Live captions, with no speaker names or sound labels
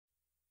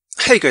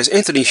Hey guys,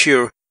 Anthony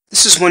here.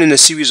 This is one in a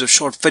series of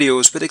short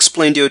videos with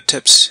Explaindio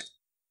tips.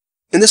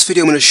 In this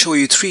video I'm going to show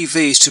you 3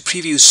 ways to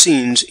preview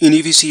scenes in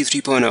EVC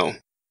 3.0.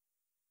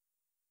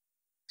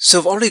 So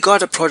I've already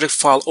got a project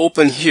file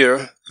open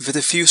here with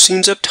a few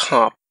scenes up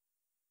top.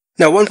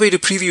 Now one way to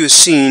preview a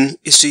scene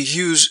is to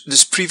use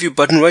this preview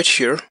button right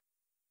here.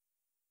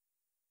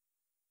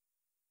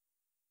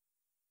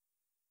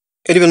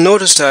 And you will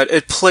notice that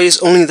it plays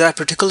only that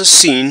particular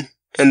scene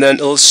and then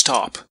it'll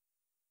stop.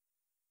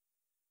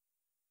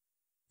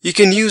 You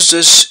can use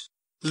this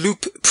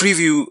loop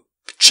preview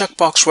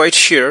checkbox right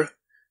here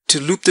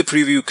to loop the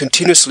preview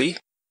continuously.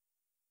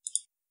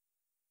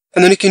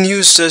 And then you can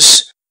use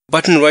this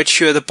button right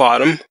here at the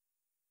bottom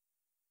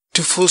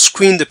to full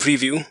screen the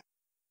preview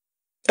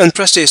and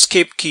press the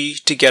escape key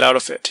to get out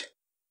of it.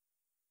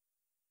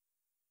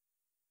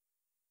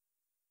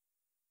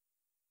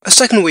 A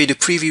second way to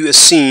preview a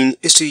scene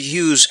is to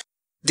use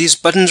these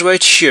buttons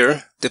right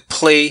here, the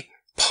play,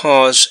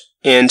 pause,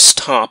 and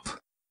stop.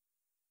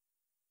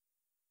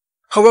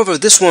 However,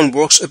 this one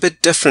works a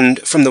bit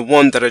different from the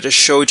one that I just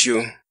showed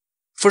you.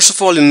 First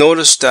of all, you'll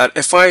notice that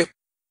if I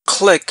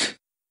click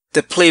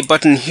the play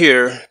button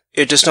here,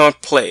 it does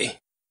not play.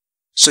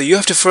 So you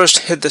have to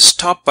first hit the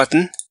stop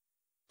button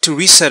to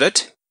reset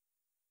it,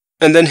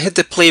 and then hit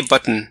the play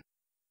button.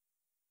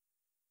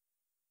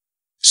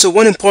 So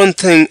one important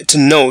thing to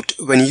note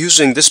when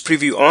using this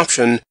preview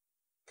option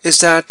is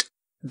that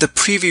the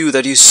preview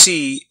that you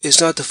see is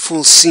not the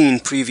full scene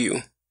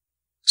preview.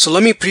 So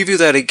let me preview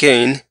that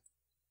again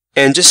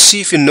and just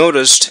see if you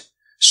noticed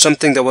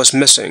something that was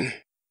missing.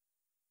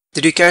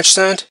 Did you catch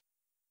that?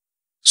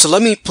 So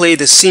let me play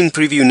the scene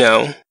preview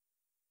now.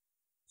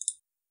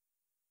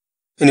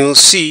 And you will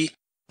see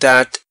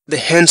that the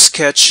hand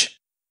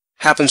sketch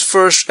happens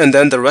first and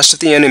then the rest of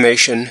the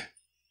animation.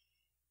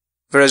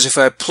 Whereas if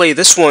I play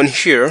this one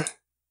here,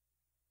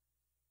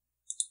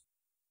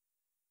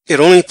 it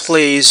only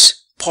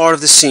plays part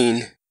of the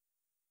scene.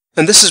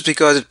 And this is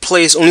because it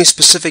plays only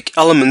specific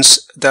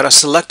elements that are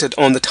selected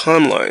on the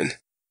timeline.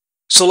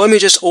 So let me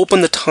just open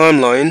the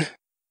timeline.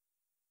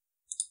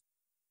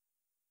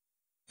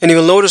 And you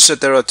will notice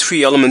that there are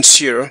 3 elements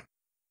here.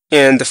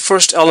 And the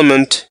first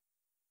element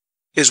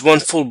is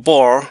one full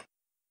bar.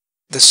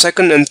 The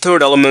second and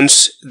third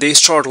elements, they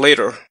start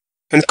later.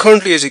 And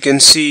currently, as you can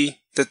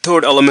see, the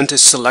third element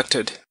is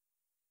selected.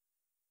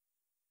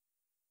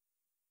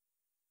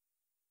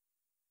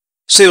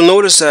 So you'll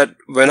notice that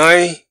when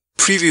I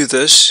preview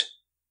this,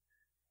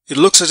 it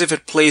looks as if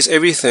it plays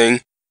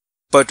everything.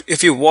 But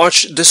if you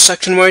watch this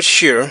section right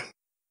here,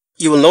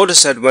 you will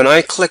notice that when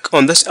I click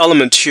on this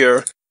element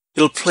here,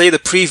 it'll play the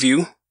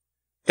preview,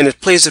 and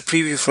it plays the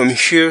preview from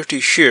here to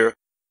here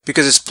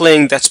because it's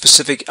playing that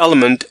specific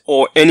element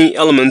or any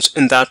elements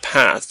in that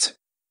path.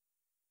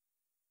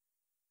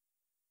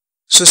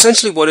 So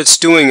essentially what it's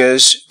doing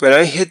is when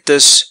I hit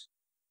this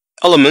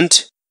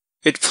element,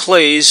 it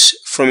plays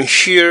from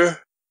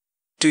here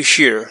to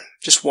here.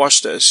 Just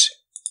watch this.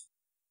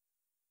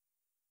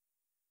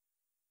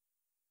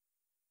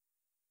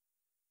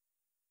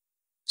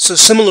 So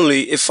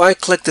similarly, if I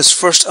click this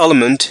first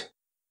element,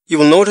 you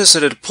will notice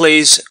that it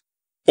plays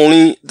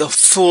only the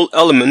full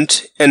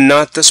element and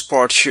not this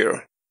part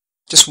here.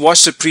 Just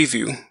watch the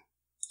preview.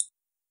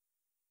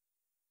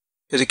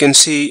 As you can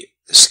see,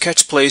 the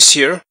sketch plays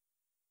here,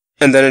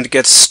 and then it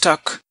gets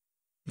stuck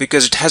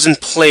because it hasn't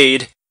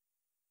played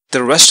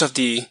the rest of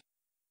the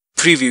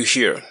preview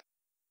here.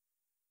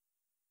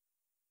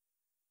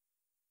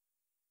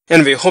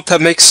 Anyway, I hope that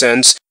makes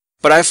sense,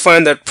 but I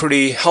find that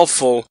pretty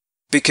helpful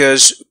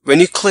because when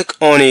you click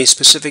on a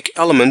specific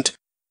element,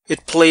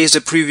 it plays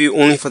the preview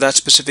only for that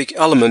specific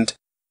element.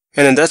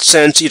 And in that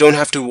sense, you don't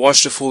have to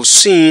watch the full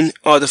scene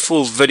or the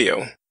full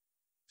video.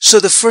 So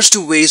the first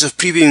 2 ways of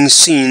previewing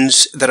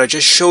scenes that I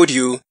just showed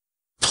you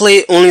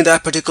play only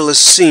that particular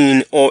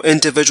scene or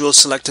individual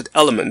selected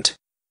element.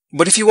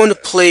 But if you want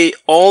to play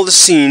all the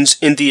scenes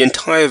in the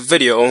entire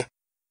video,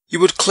 you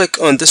would click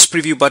on this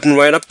preview button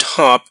right up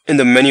top in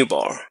the menu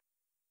bar.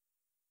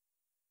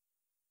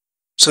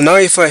 So now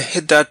if I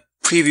hit that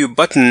preview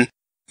button,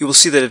 you will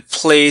see that it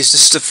plays.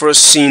 This is the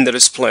first scene that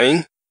it's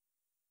playing,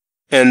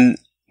 and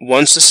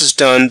once this is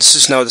done, this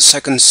is now the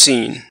second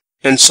scene,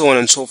 and so on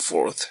and so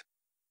forth.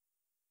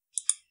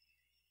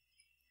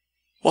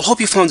 Well, hope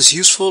you found this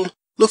useful.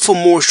 Look for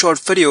more short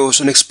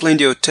videos on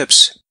Explaindio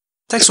tips.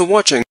 Thanks for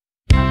watching.